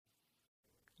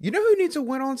You know who needs a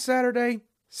win on Saturday?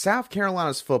 South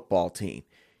Carolina's football team.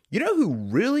 You know who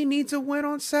really needs a win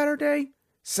on Saturday?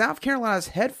 South Carolina's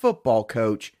head football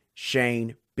coach,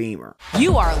 Shane Beamer.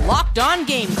 You are Locked On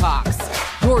Gamecocks,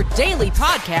 your daily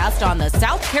podcast on the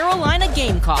South Carolina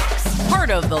Gamecocks,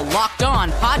 part of the Locked On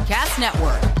Podcast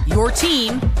Network, your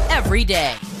team every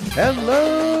day.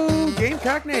 Hello,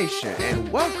 Gamecock Nation,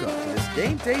 and welcome to this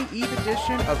Game Day Eve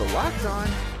edition of the Locked On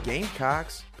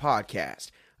Gamecocks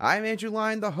podcast. I'm Andrew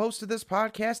Lyon, the host of this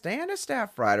podcast and a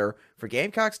staff writer for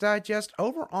Gamecocks Digest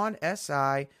over on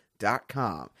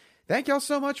SI.com. Thank y'all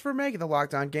so much for making the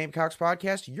Locked On Gamecocks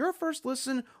podcast your first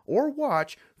listen or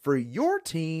watch for your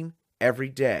team every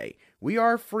day. We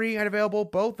are free and available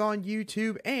both on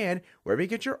YouTube and wherever you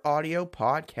get your audio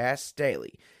podcasts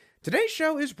daily. Today's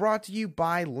show is brought to you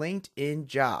by LinkedIn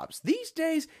Jobs. These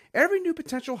days, every new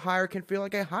potential hire can feel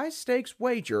like a high-stakes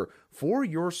wager for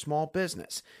your small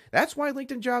business. That's why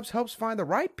LinkedIn Jobs helps find the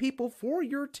right people for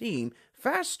your team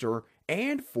faster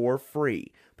and for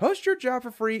free. Post your job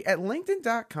for free at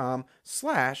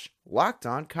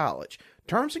linkedin.com/lockedoncollege.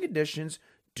 Terms and conditions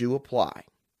do apply.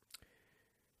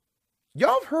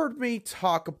 Y'all have heard me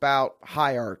talk about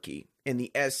hierarchy in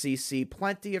the SEC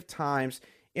plenty of times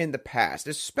in the past,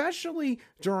 especially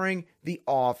during the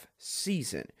off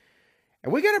season.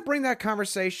 And we're going to bring that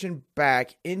conversation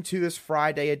back into this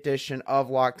Friday edition of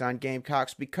Locked On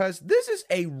Gamecocks because this is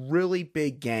a really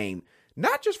big game,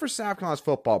 not just for South Carolina's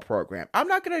football program. I'm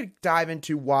not going to dive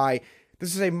into why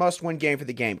this is a must-win game for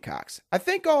the Gamecocks. I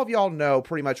think all of y'all know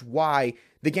pretty much why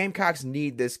the Gamecocks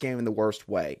need this game in the worst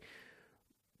way.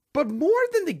 But more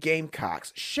than the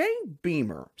Gamecocks, Shane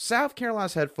Beamer, South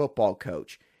Carolina's head football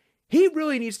coach, he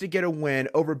really needs to get a win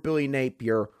over Billy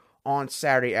Napier on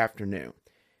Saturday afternoon.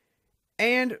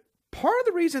 And part of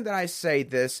the reason that I say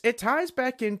this, it ties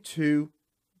back into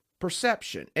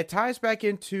perception. It ties back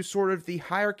into sort of the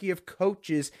hierarchy of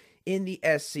coaches in the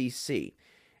SEC.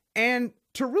 And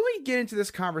to really get into this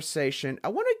conversation, I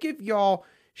want to give y'all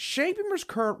Shane Beamer's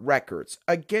current records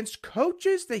against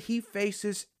coaches that he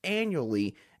faces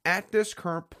annually at this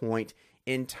current point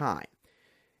in time.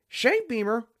 Shane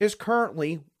Beamer is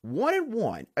currently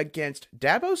 1-1 against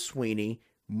Dabo Swinney,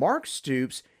 Mark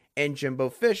Stoops, and Jimbo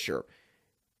Fisher.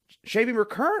 Shane Beamer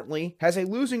currently has a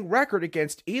losing record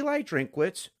against Eli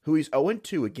Drinkwitz, who he's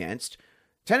 0-2 against,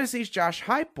 Tennessee's Josh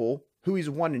Heupel, who he's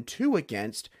 1-2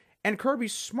 against, and Kirby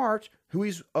Smart, who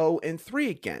he's 0-3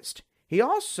 against. He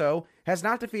also has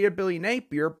not defeated Billy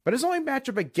Napier, but his only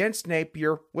matchup against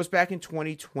Napier was back in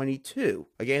 2022,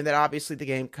 a game that obviously the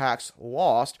Gamecocks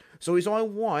lost, so he's only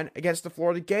won against the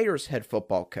Florida Gators head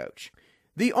football coach.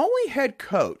 The only head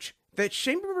coach that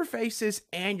Shane Beamer faces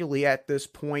annually at this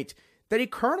point that he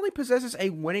currently possesses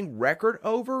a winning record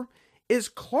over is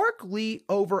Clark Lee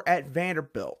over at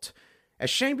Vanderbilt, as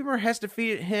Shane Beamer has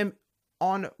defeated him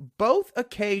on both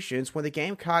occasions when the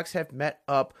Gamecocks have met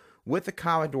up with the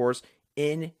Commodores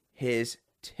in his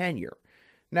tenure.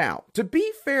 Now, to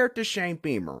be fair to Shane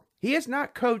Beamer, he has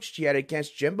not coached yet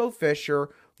against Jimbo Fisher,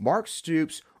 Mark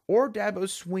Stoops, or Dabo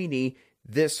Swinney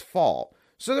this fall.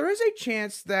 So there is a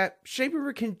chance that Shane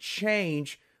Beamer can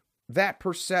change that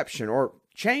perception or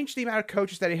change the amount of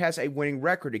coaches that he has a winning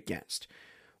record against.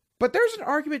 But there's an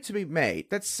argument to be made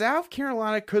that South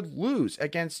Carolina could lose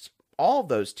against all of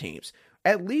those teams,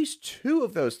 at least two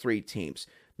of those three teams.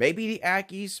 Maybe the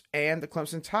Aggies and the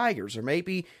Clemson Tigers, or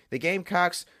maybe the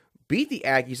Gamecocks beat the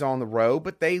Aggies on the road,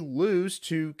 but they lose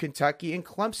to Kentucky and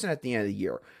Clemson at the end of the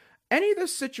year. Any of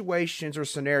those situations or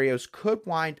scenarios could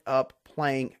wind up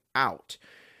playing out.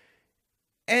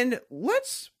 And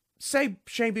let's say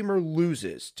Shane Beamer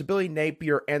loses to Billy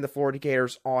Napier and the Florida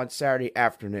Gators on Saturday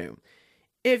afternoon.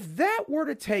 If that were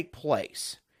to take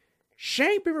place,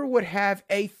 Shane Beamer would have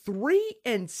a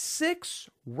 3-6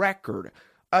 record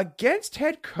against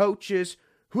head coaches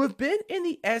who have been in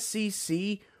the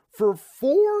SEC for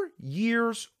 4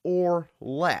 years or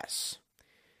less.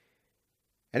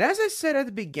 And as I said at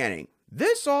the beginning,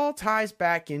 this all ties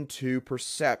back into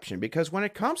perception, because when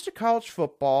it comes to college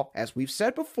football, as we've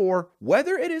said before,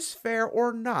 whether it is fair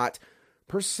or not,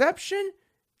 perception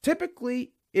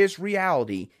typically is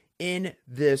reality in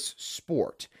this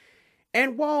sport.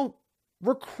 And while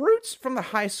recruits from the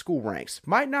high school ranks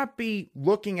might not be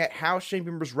looking at how Shane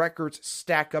Beamer's records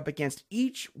stack up against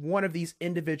each one of these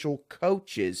individual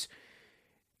coaches,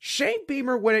 Shane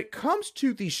Beamer, when it comes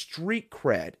to the street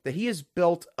cred that he has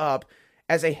built up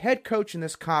as a head coach in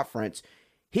this conference,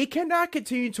 he cannot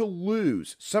continue to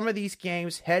lose some of these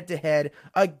games head-to-head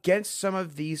against some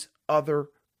of these other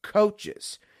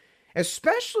coaches,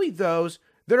 especially those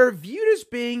that are viewed as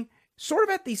being sort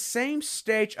of at the same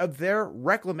stage of their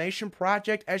reclamation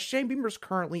project as Shane Beamer's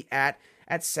currently at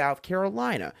South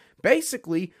Carolina.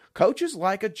 Basically, coaches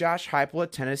like a Josh Heupel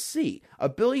at Tennessee, a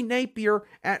Billy Napier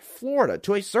at Florida,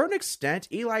 to a certain extent,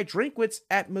 Eli Drinkwitz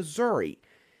at Missouri.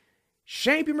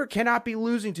 Shane Beamer cannot be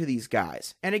losing to these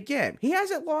guys. And again, he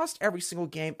hasn't lost every single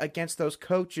game against those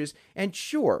coaches. And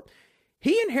sure,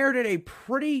 he inherited a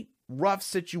pretty rough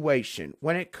situation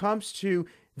when it comes to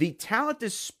the talent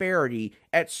disparity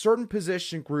at certain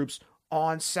position groups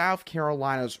on South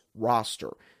Carolina's roster.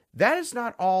 That is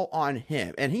not all on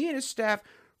him. And he and his staff,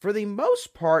 for the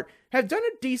most part, have done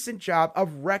a decent job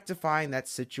of rectifying that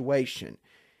situation.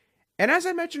 And as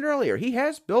I mentioned earlier, he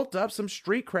has built up some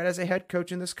street cred as a head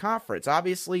coach in this conference.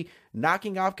 Obviously,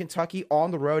 knocking off Kentucky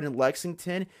on the road in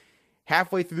Lexington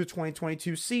halfway through the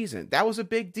 2022 season. That was a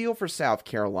big deal for South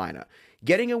Carolina.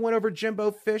 Getting a win over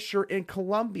Jimbo Fisher in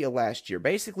Columbia last year,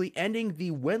 basically ending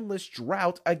the winless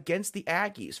drought against the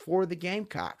Aggies for the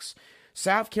Gamecocks.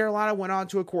 South Carolina went on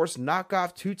to, of course, knock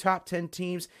off 2 top 10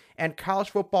 teams and college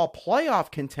football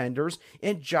playoff contenders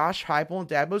in Josh Heupel and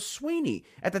Dabo Swinney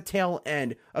at the tail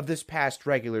end of this past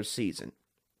regular season.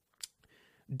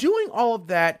 Doing all of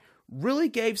that really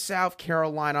gave South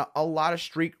Carolina a lot of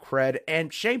street cred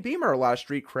and Shane Beamer a lot of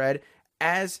street cred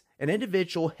as an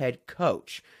individual head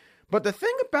coach. But the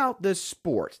thing about this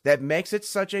sport that makes it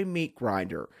such a meat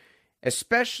grinder,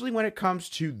 especially when it comes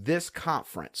to this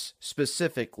conference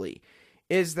specifically,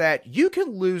 is that you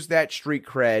can lose that street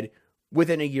cred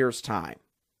within a year's time.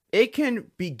 It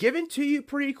can be given to you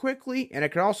pretty quickly, and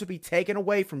it can also be taken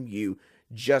away from you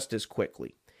just as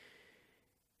quickly.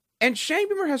 And Shane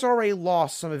Beamer has already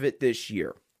lost some of it this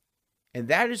year, and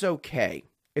that is okay.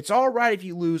 It's all right if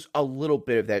you lose a little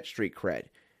bit of that street cred.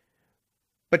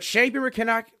 But Shane Beamer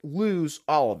cannot lose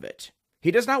all of it.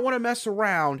 He does not want to mess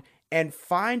around and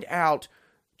find out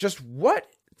just what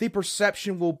the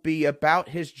perception will be about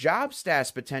his job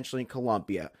status potentially in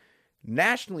Columbia,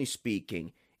 nationally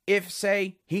speaking, if,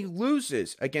 say, he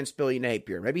loses against Billy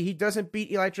Napier. Maybe he doesn't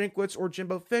beat Eli Drinkwitz or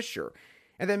Jimbo Fisher.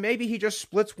 And then maybe he just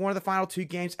splits one of the final 2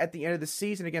 games at the end of the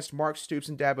season against Mark Stoops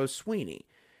and Dabo Swinney.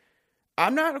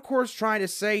 I'm not, of course, trying to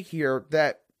say here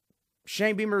that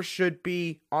Shane Beamer should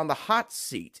be on the hot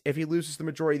seat if he loses the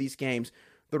majority of these games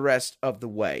the rest of the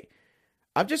way.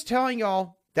 I'm just telling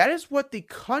y'all, that is what the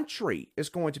country is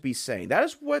going to be saying. That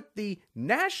is what the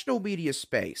national media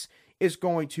space is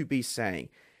going to be saying.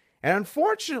 And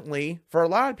unfortunately, for a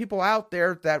lot of people out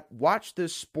there that watch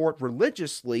this sport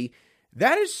religiously,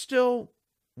 that is still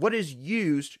what is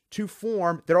used to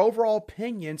form their overall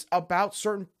opinions about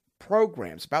certain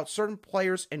programs, about certain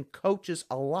players and coaches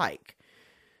alike.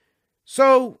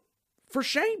 So, for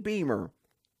Shane Beamer,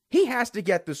 he has to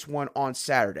get this one on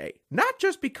Saturday. Not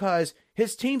just because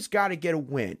his team's got to get a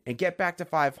win and get back to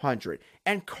 500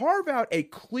 and carve out a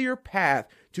clear path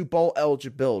to bowl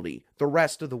eligibility the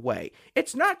rest of the way.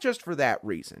 It's not just for that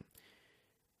reason.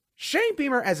 Shane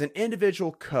Beamer, as an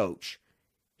individual coach,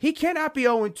 he cannot be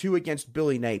 0-2 against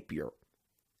Billy Napier.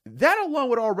 That alone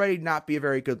would already not be a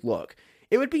very good look.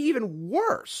 It would be even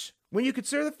worse when you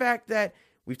consider the fact that,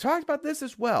 we've talked about this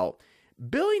as well,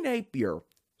 Billy Napier,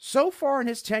 so far in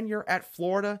his tenure at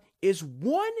Florida, is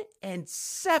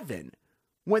 1-7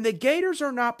 when the Gators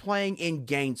are not playing in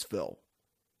Gainesville.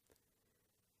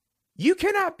 You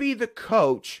cannot be the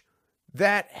coach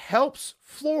that helps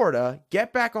Florida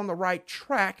get back on the right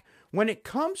track when it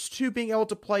comes to being able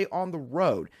to play on the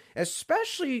road,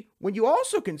 especially when you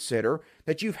also consider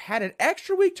that you've had an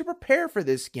extra week to prepare for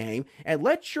this game and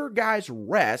let your guys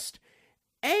rest.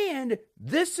 And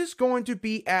this is going to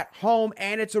be at home,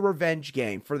 and it's a revenge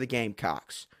game for the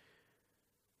Gamecocks.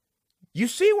 You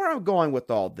see where I'm going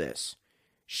with all this.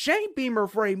 Shane Beamer,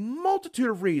 for a multitude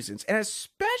of reasons, and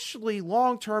especially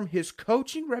long-term his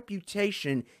coaching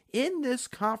reputation in this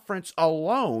conference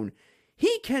alone,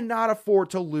 he cannot afford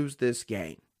to lose this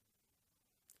game.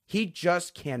 He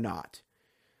just cannot.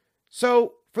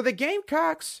 So, for the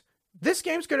Gamecocks, this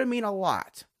game's going to mean a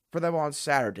lot for them on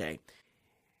Saturday.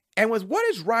 And with what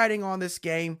is riding on this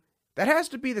game, that has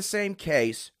to be the same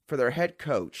case for their head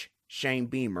coach, Shane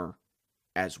Beamer,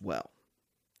 as well.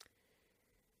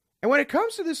 And when it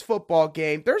comes to this football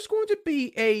game, there's going to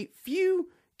be a few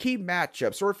key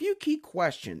matchups or a few key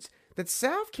questions that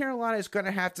South Carolina is going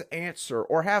to have to answer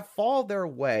or have fall their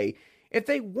way if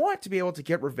they want to be able to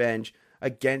get revenge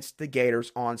against the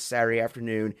Gators on Saturday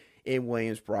afternoon in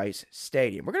Williams-Brice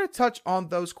Stadium. We're going to touch on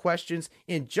those questions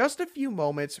in just a few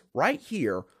moments right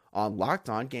here on Locked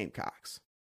On Gamecocks.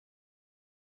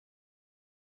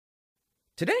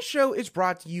 Today's show is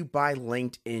brought to you by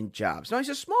LinkedIn Jobs. Now, as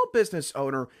a small business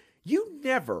owner, You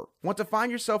never want to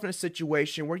find yourself in a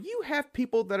situation where you have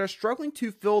people that are struggling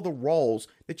to fill the roles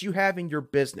that you have in your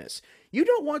business. You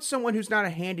don't want someone who's not a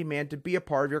handyman to be a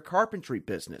part of your carpentry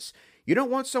business. You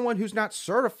don't want someone who's not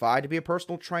certified to be a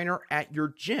personal trainer at your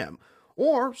gym,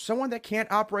 or someone that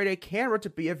can't operate a camera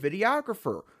to be a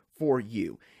videographer for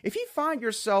you. If you find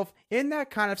yourself in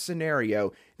that kind of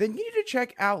scenario, then you need to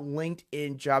check out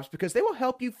LinkedIn Jobs because they will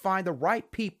help you find the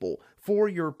right people for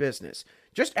your business.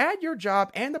 Just add your job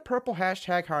and the purple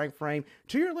hashtag hiring frame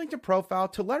to your LinkedIn profile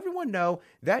to let everyone know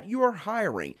that you are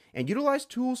hiring, and utilize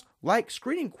tools like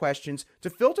screening questions to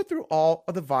filter through all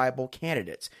of the viable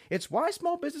candidates. It's why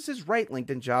small businesses rate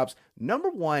LinkedIn Jobs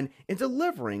 #1 in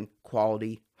delivering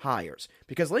quality hires,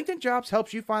 because LinkedIn Jobs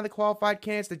helps you find the qualified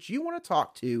candidates that you want to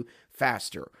talk to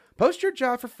faster. Post your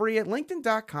job for free at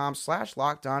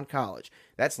linkedin.com/lockedoncollege.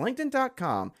 That's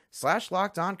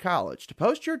linkedin.com/lockedoncollege to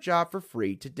post your job for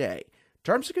free today.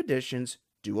 Terms and conditions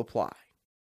do apply.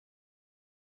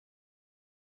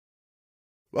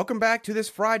 Welcome back to this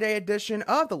Friday edition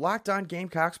of the Locked On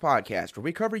Gamecocks podcast, where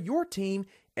we cover your team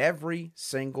every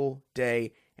single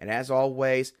day. And as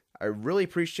always, I really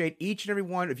appreciate each and every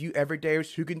one of you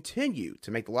everydayers who continue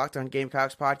to make the Locked On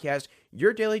Gamecocks podcast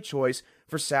your daily choice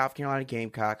for South Carolina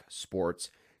Gamecock sports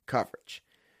coverage.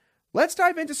 Let's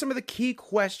dive into some of the key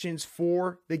questions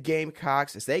for the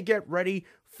Gamecocks as they get ready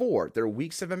for their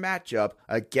Week 7 matchup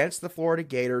against the Florida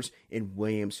Gators in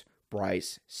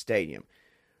Williams-Brice Stadium.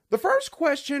 The first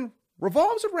question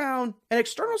revolves around an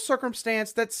external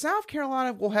circumstance that South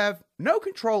Carolina will have no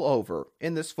control over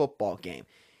in this football game,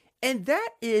 and that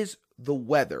is the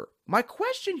weather. My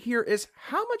question here is,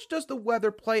 how much does the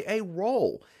weather play a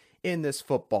role in this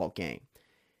football game?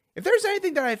 If there's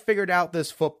anything that I figured out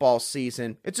this football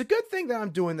season, it's a good thing that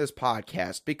I'm doing this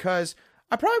podcast, because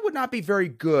I probably would not be very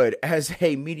good as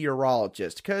a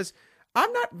meteorologist, because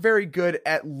I'm not very good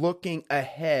at looking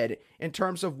ahead in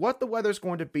terms of what the weather's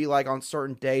going to be like on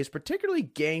certain days, particularly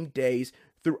game days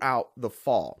throughout the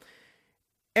fall.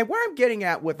 And where I'm getting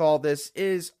at with all this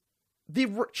is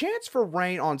the chance for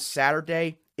rain on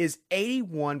Saturday is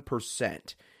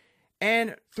 81%.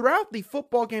 And throughout the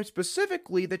football game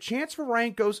specifically, the chance for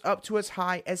rain goes up to as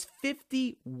high as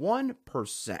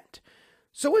 51%.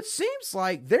 So it seems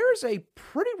like there's a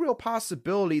pretty real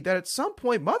possibility that at some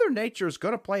point Mother Nature is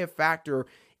going to play a factor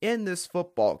in this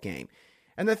football game.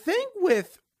 And the thing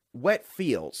with wet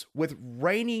fields, with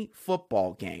rainy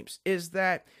football games, is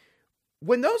that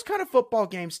when those kind of football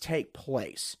games take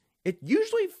place, it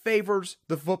usually favors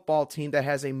the football team that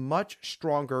has a much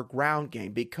stronger ground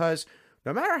game, because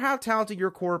no matter how talented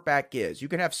your quarterback is, you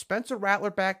can have Spencer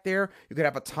Rattler back there, you can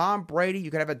have a Tom Brady,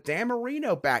 you can have a Dan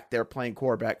Marino back there playing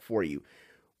quarterback for you.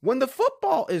 When the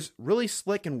football is really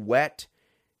slick and wet,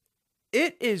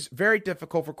 it is very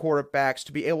difficult for quarterbacks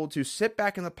to be able to sit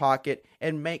back in the pocket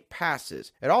and make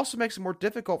passes. It also makes it more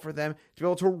difficult for them to be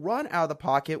able to run out of the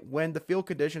pocket when the field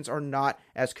conditions are not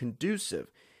as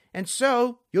conducive. And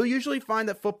so, you'll usually find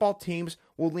that football teams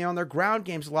will lean on their ground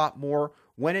games a lot more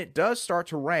when it does start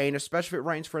to rain, especially if it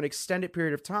rains for an extended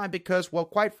period of time, because, well,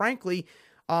 quite frankly,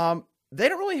 they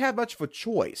don't really have much of a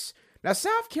choice. Now,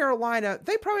 South Carolina,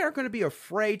 they probably aren't going to be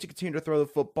afraid to continue to throw the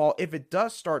football if it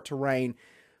does start to rain.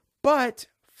 But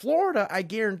Florida, I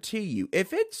guarantee you,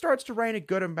 if it starts to rain a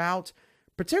good amount,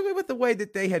 particularly with the way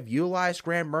that they have utilized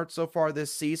Graham Mertz so far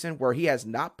this season, where he has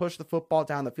not pushed the football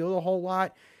down the field a whole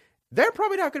lot, they're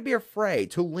probably not going to be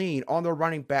afraid to lean on the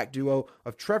running back duo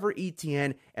of Trevor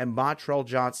Etienne and Montrell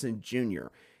Johnson Jr.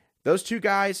 Those two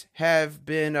guys have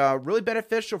been really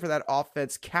beneficial for that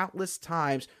offense countless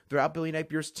times throughout Billy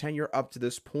Napier's tenure up to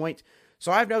this point.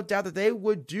 So I have no doubt that they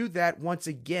would do that once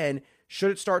again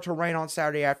should it start to rain on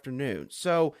Saturday afternoon.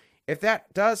 So if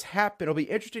that does happen, it'll be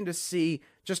interesting to see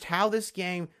just how this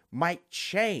game might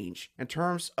change in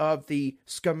terms of the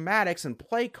schematics and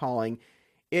play calling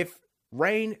if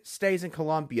rain stays in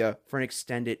Columbia for an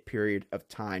extended period of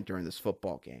time during this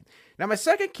football game. Now, my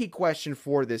second key question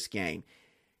for this game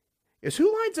is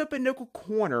who lines up in nickel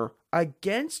corner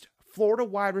against Florida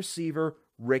wide receiver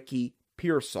Ricky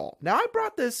Pearsall. Now, I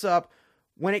brought this up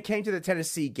when it came to the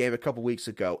Tennessee game a couple weeks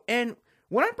ago, and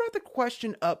when I brought the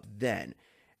question up then,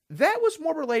 that was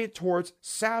more related towards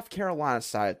South Carolina's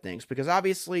side of things, because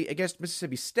obviously against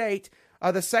Mississippi State,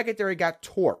 the secondary got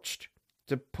torched,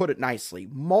 to put it nicely,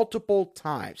 multiple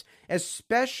times,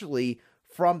 especially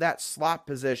from that slot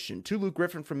position. Tulu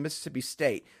Griffin from Mississippi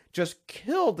State just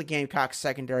killed the Gamecocks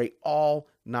secondary all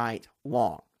night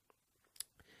long.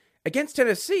 Against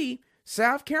Tennessee,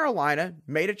 South Carolina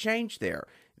made a change there.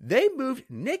 They moved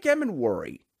Nick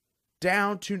Emenworry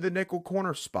down to the nickel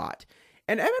corner spot.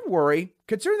 And Evan Worry,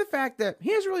 considering the fact that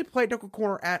he hasn't really played nickel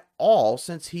corner at all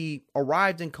since he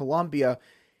arrived in Columbia,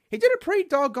 he did a pretty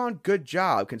doggone good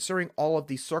job considering all of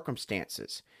these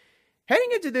circumstances.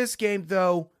 Heading into this game,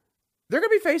 though, they're going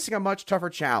to be facing a much tougher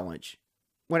challenge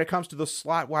when it comes to the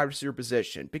slot wide receiver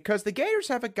position, because the Gators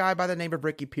have a guy by the name of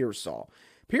Ricky Pearsall.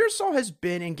 Pearsall has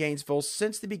been in Gainesville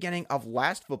since the beginning of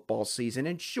last football season,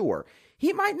 and sure,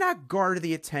 he might not garner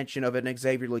the attention of an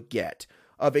Xavier Legette,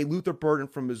 of a Luther Burden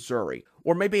from Missouri,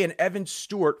 or maybe an Evan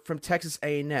Stewart from Texas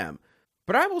A&M.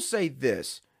 But I will say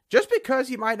this, just because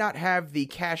he might not have the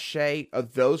cachet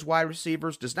of those wide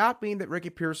receivers does not mean that Ricky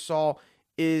Pearsall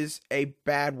is a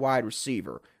bad wide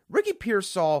receiver. Ricky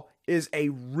Pearsall is a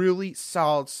really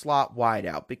solid slot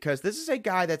wideout because this is a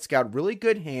guy that's got really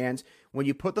good hands when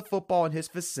you put the football in his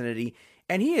vicinity,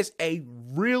 and he is a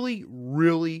really,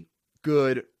 really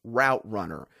good route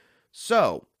runner.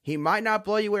 So, he might not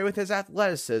blow you away with his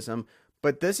athleticism,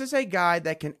 but this is a guy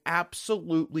that can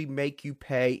absolutely make you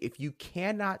pay if you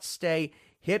cannot stay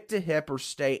hip to hip or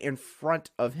stay in front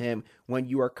of him when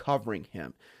you are covering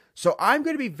him. So I'm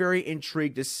going to be very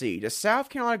intrigued to see. Does South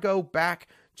Carolina go back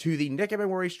to the Nick Evan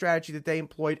Worry strategy that they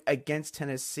employed against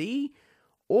Tennessee?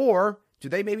 Or do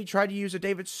they maybe try to use a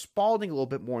David Spalding a little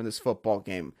bit more in this football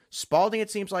game? Spalding,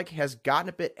 it seems like, has gotten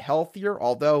a bit healthier,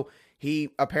 although he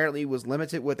apparently was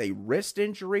limited with a wrist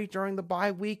injury during the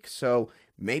bye week, so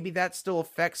maybe that still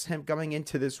affects him coming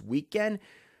into this weekend.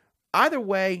 Either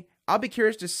way, I'll be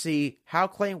curious to see how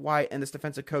Clayton White and this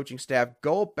defensive coaching staff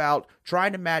go about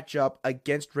trying to match up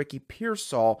against Ricky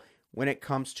Pearsall when it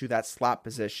comes to that slot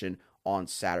position on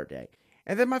Saturday.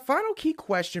 And then my final key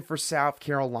question for South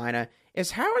Carolina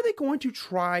is, how are they going to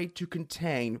try to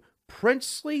contain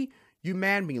Princely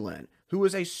Umanmielen, who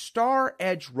is a star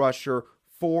edge rusher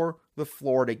for the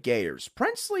Florida Gators?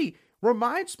 Princely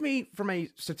reminds me, from a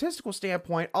statistical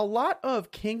standpoint, a lot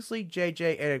of Kingsley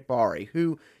J.J. Enagbare,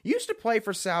 who used to play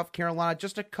for South Carolina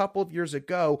just a couple of years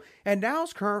ago and now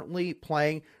is currently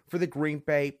playing for the Green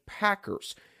Bay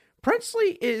Packers.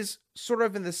 Princely is sort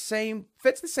of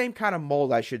fits the same kind of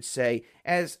mold, I should say,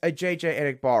 as a J.J.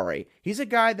 Enagbare. He's a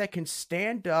guy that can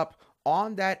stand up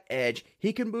on that edge.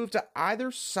 He can move to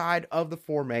either side of the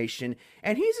formation,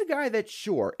 and he's a guy that,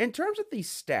 sure, in terms of these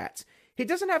stats, he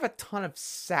doesn't have a ton of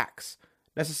sacks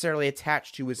necessarily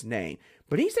attached to his name,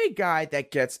 but he's a guy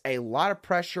that gets a lot of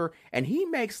pressure, and he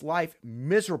makes life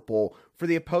miserable for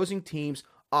the opposing team's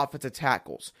offensive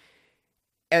tackles.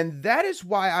 And that is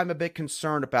why I'm a bit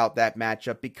concerned about that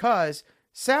matchup, because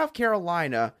South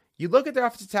Carolina, you look at their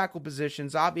offensive tackle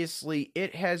positions, obviously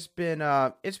it's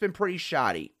been pretty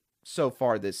shoddy so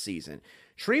far this season.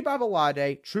 Tree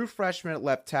Babalade, true freshman at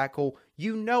left tackle,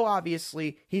 you know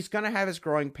obviously he's going to have his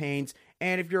growing pains,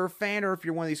 and if you're a fan or if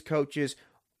you're one of these coaches,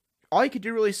 all you can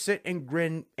do really is sit and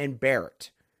grin and bear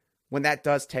it when that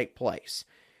does take place.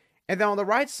 And then on the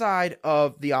right side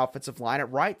of the offensive line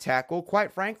at right tackle,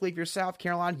 quite frankly, if you're South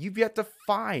Carolina, you've yet to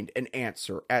find an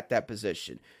answer at that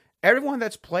position. Everyone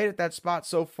that's played at that spot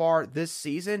so far this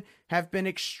season have been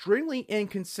extremely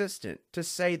inconsistent, to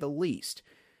say the least.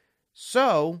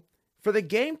 So, for the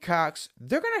Gamecocks,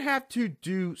 they're going to have to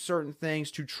do certain things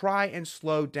to try and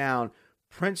slow down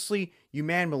Princely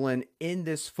Umanmielen in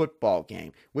this football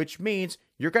game, which means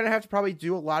you're going to have to probably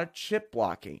do a lot of chip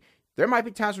blocking. There might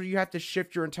be times where you have to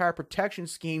shift your entire protection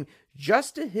scheme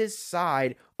just to his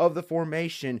side of the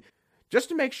formation, just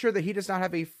to make sure that he does not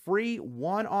have a free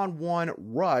one-on-one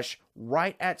rush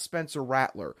right at Spencer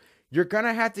Rattler. You're going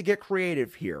to have to get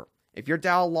creative here if you're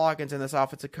Dowell Loggins and this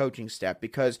offensive coaching staff,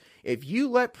 because if you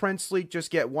let Princely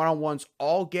just get one-on-ones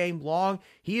all game long,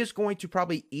 he is going to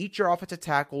probably eat your offensive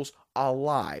tackles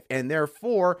alive, and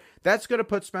therefore that's going to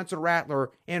put Spencer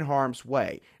Rattler in harm's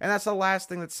way, and that's the last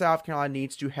thing that South Carolina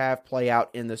needs to have play out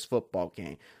in this football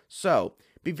game. So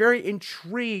be very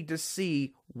intrigued to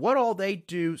see what all they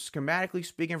do, schematically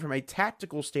speaking, from a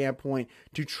tactical standpoint,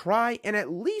 to try and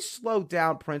at least slow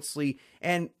down Princely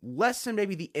and lessen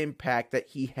maybe the impact that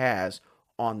he has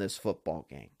on this football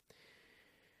game.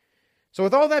 So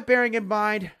with all that bearing in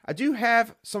mind, I do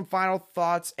have some final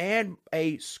thoughts and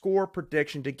a score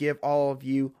prediction to give all of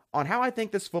you on how I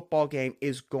think this football game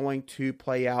is going to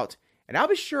play out, and I'll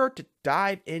be sure to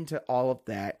dive into all of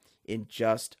that in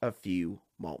just a few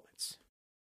moments.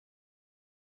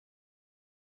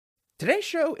 Today's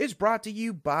show is brought to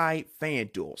you by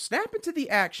FanDuel. Snap into the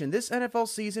action this NFL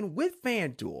season with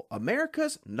FanDuel,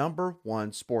 America's #1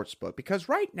 sportsbook. Because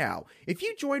right now, if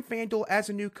you join FanDuel as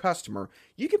a new customer,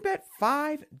 you can bet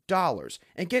 $5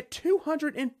 and get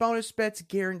 $200 in bonus bets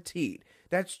guaranteed.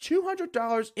 That's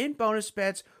 $200 in bonus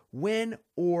bets, win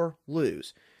or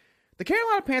lose. The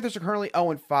Carolina Panthers are currently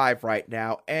 0-5 right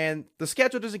now, and the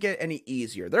schedule doesn't get any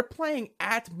easier. They're playing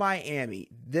at Miami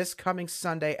this coming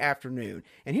Sunday afternoon.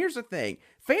 And here's the thing.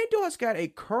 FanDuel has got a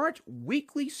current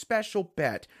weekly special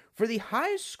bet for the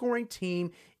highest scoring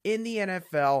team in the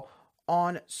NFL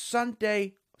on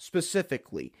Sunday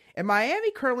specifically. And Miami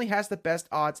currently has the best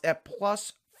odds at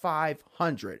plus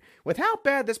 500. With how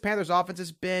bad this Panthers offense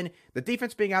has been, the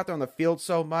defense being out there on the field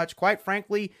so much, quite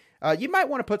frankly, you might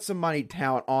want to put some money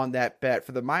down on that bet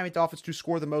for the Miami Dolphins to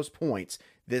score the most points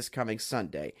this coming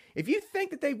Sunday. If you think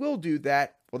that they will do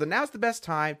that, well, then now's the best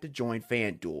time to join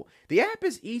FanDuel. The app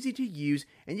is easy to use,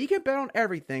 and you can bet on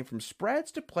everything from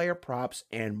spreads to player props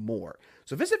and more.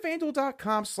 So visit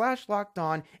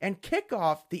FanDuel.com/lockedon and kick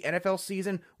off the NFL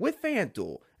season with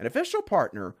FanDuel, an official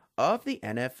partner of the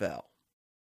NFL.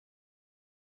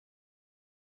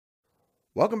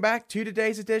 Welcome back to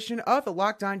today's edition of the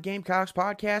Locked On Gamecocks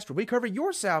podcast, where we cover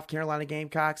your South Carolina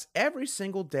Gamecocks every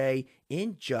single day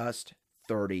in just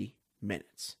 30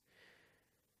 minutes.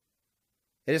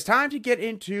 It is time to get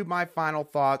into my final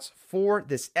thoughts for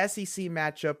this SEC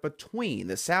matchup between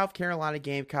the South Carolina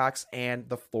Gamecocks and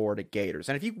the Florida Gators.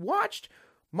 And if you watched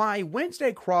my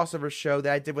Wednesday crossover show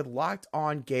that I did with Locked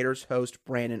On Gators host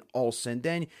Brandon Olson,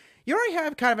 then you already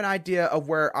have kind of an idea of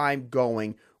where I'm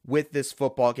going with this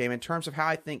football game in terms of how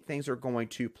I think things are going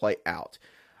to play out.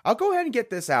 I'll go ahead and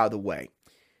get this out of the way.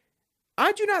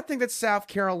 I do not think that South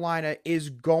Carolina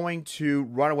is going to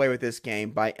run away with this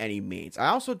game by any means. I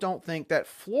also don't think that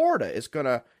Florida is going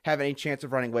to have any chance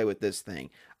of running away with this thing.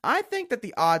 I think that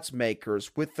the odds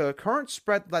makers, with the current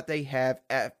spread that they have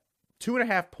at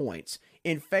 2.5 points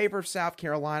in favor of South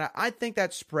Carolina, I think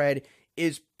that spread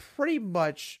is pretty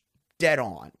much dead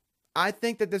on. I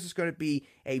think that this is going to be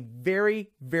a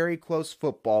very, very close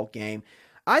football game.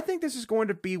 I think this is going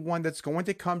to be one that's going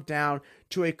to come down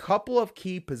to a couple of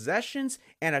key possessions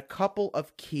and a couple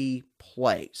of key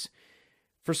plays.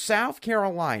 For South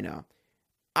Carolina,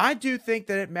 I do think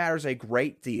that it matters a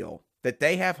great deal that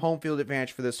they have home field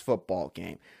advantage for this football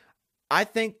game. I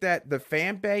think that the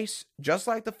fan base, just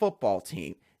like the football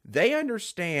team, they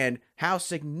understand how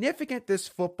significant this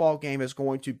football game is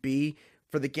going to be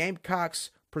for the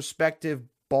Gamecocks' prospective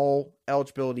bowl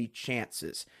eligibility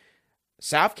chances.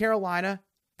 South Carolina,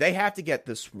 they have to get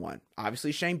this one.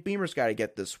 Obviously, Shane Beamer's got to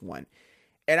get this one.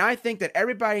 And I think that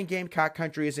everybody in Gamecock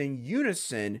country is in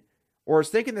unison or is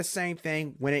thinking the same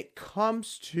thing when it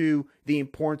comes to the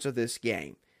importance of this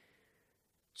game.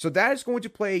 So that is going to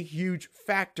play a huge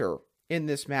factor in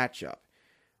this matchup.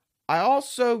 I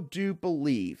also do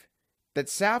believe that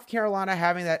South Carolina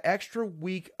having that extra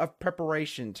week of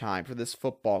preparation time for this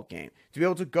football game, to be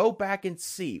able to go back and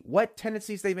see what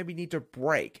tendencies they maybe need to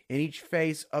break in each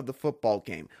phase of the football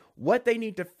game, what they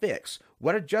need to fix,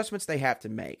 what adjustments they have to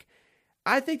make.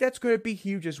 I think that's going to be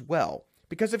huge as well,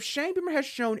 because if Shane Beamer has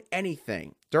shown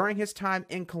anything during his time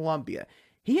in Columbia,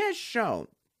 he has shown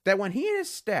that when he and his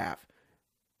staff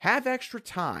have extra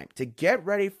time to get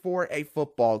ready for a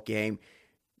football game,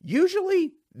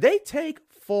 usually they take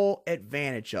full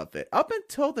advantage of it. Up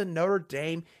until the Notre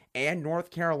Dame and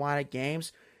North Carolina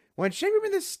games, when Shane Beamer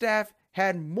and his staff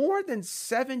had more than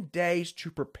 7 days to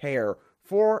prepare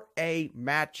for a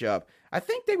matchup, I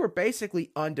think they were basically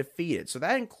undefeated. So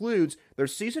that includes their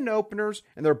season openers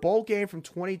and their bowl game from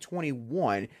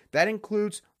 2021. That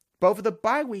includes both of the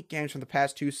bye week games from the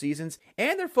past 2 seasons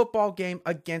and their football game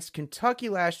against Kentucky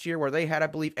last year, where they had, I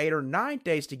believe, 8 or 9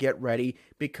 days to get ready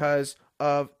because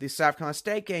of the South Carolina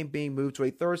State game being moved to a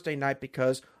Thursday night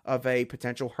because of a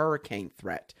potential hurricane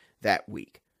threat that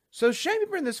week. So Shane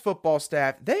Beamer and this football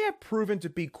staff, they have proven to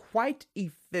be quite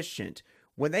efficient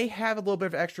when they have a little bit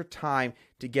of extra time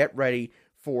to get ready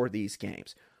for these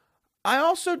games. I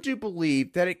also do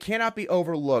believe that it cannot be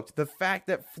overlooked the fact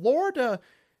that Florida,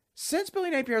 since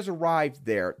Billy Napier has arrived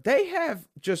there, they have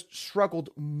just struggled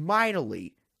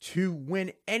mightily to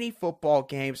win any football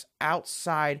games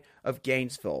outside of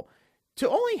Gainesville. To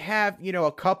only have,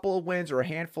 a couple of wins or a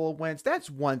handful of wins,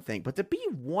 that's one thing. But to be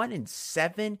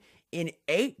 1-7 in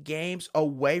 8 games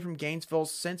away from Gainesville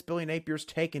since Billy Napier's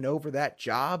taken over that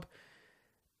job,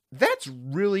 that's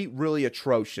really, really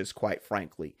atrocious, quite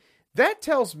frankly. That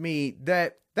tells me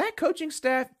that coaching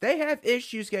staff, they have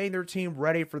issues getting their team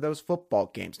ready for those football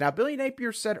games. Now, Billy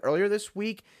Napier said earlier this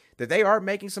week that they are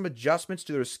making some adjustments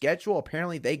to their schedule.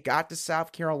 Apparently, they got to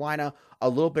South Carolina a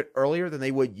little bit earlier than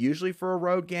they would usually for a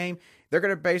road game. They're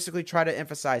going to basically try to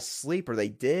emphasize sleep, or they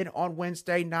did on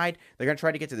Wednesday night. They're going to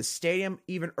try to get to the stadium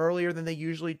even earlier than they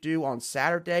usually do on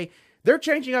Saturday. They're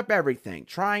changing up everything,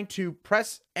 trying to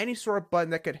press any sort of button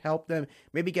that could help them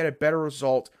maybe get a better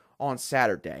result on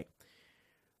Saturday.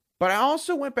 But I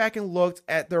also went back and looked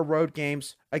at their road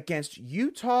games against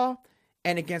Utah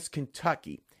and against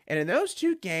Kentucky. And in those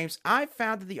two games, I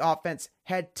found that the offense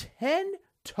had 10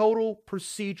 total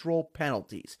procedural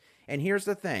penalties. And here's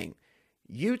the thing.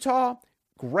 Utah,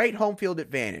 great home field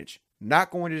advantage. Not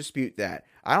going to dispute that.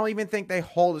 I don't even think they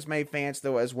hold as many fans,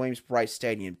 though, as Williams-Brice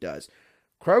Stadium does.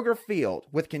 Kroger Field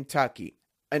with Kentucky,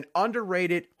 an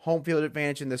underrated home field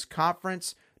advantage in this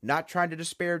conference. Not trying to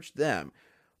disparage them.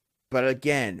 But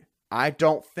again, I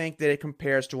don't think that it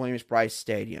compares to Williams-Brice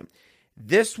Stadium.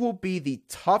 This will be the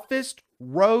toughest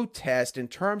road test in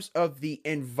terms of the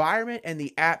environment and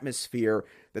the atmosphere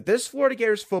that this Florida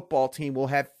Gators football team will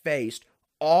have faced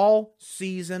all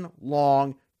season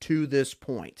long to this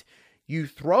point. You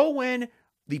throw in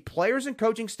the players and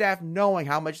coaching staff knowing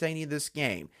how much they need this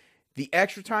game, the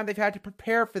extra time they've had to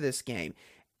prepare for this game,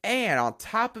 and on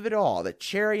top of it all, the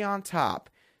cherry on top,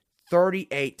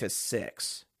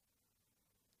 38-6.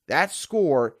 That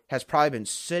score has probably been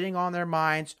sitting on their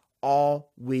minds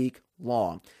all week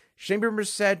long. Shane Beamer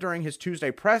said during his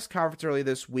Tuesday press conference earlier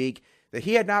this week that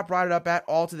he had not brought it up at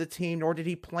all to the team, nor did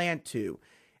he plan to.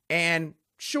 And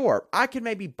sure, I could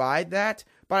maybe buy that,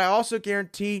 but I also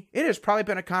guarantee it has probably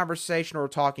been a conversation or a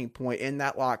talking point in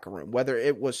that locker room, whether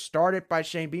it was started by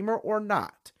Shane Beamer or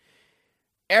not.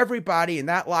 Everybody in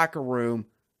that locker room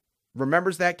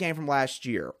remembers that game from last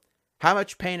year, how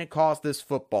much pain it caused this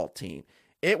football team.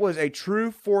 It was a true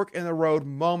fork in the road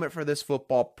moment for this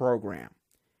football program.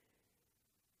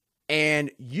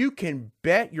 And you can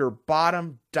bet your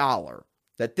bottom dollar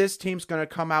that this team's going to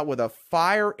come out with a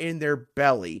fire in their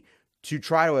belly to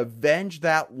try to avenge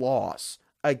that loss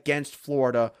against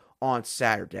Florida on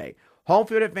Saturday. Home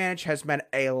field advantage has meant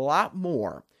a lot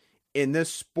more in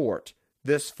this sport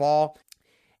this fall.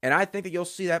 And I think that you'll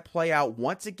see that play out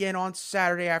once again on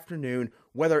Saturday afternoon,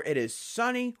 whether it is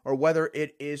sunny or whether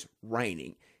it is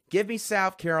raining. Give me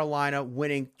South Carolina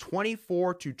winning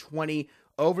 24-20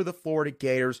 over the Florida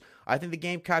Gators. I think the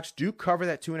Gamecocks do cover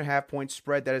that 2.5-point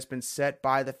spread that has been set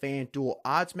by the FanDuel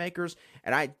odds makers.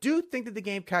 And I do think that the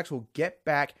Gamecocks will get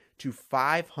back to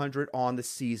 500 on the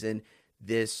season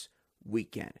this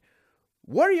weekend.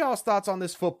 What are y'all's thoughts on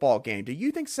this football game? Do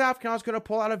you think South Carolina's going to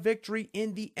pull out a victory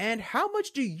in the end? How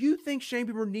much do you think Shane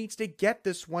Beamer needs to get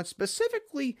this one,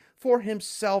 specifically for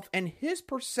himself and his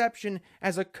perception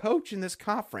as a coach in this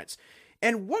conference?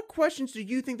 And what questions do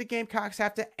you think the Gamecocks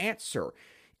have to answer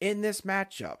in this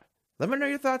matchup? Let me know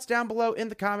your thoughts down below in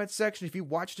the comments section. If you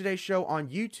watch today's show on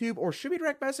YouTube, or shoot me a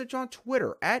direct message on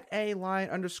Twitter at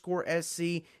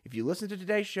 @ALion_SC if you listen to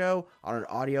today's show on an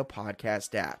audio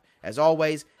podcast app. As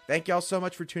always, thank y'all so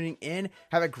much for tuning in.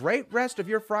 Have a great rest of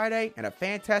your Friday and a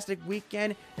fantastic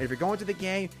weekend. And if you're going to the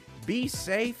game, be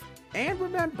safe. And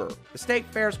remember, the state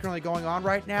fair is currently going on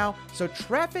right now, so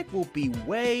traffic will be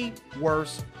way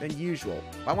worse than usual.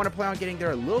 I want to plan on getting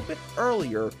there a little bit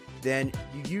earlier than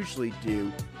you usually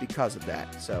do because of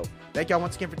that. So thank y'all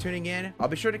once again for tuning in. I'll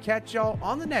be sure to catch y'all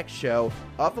on the next show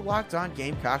of the Locked On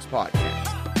Gamecocks podcast.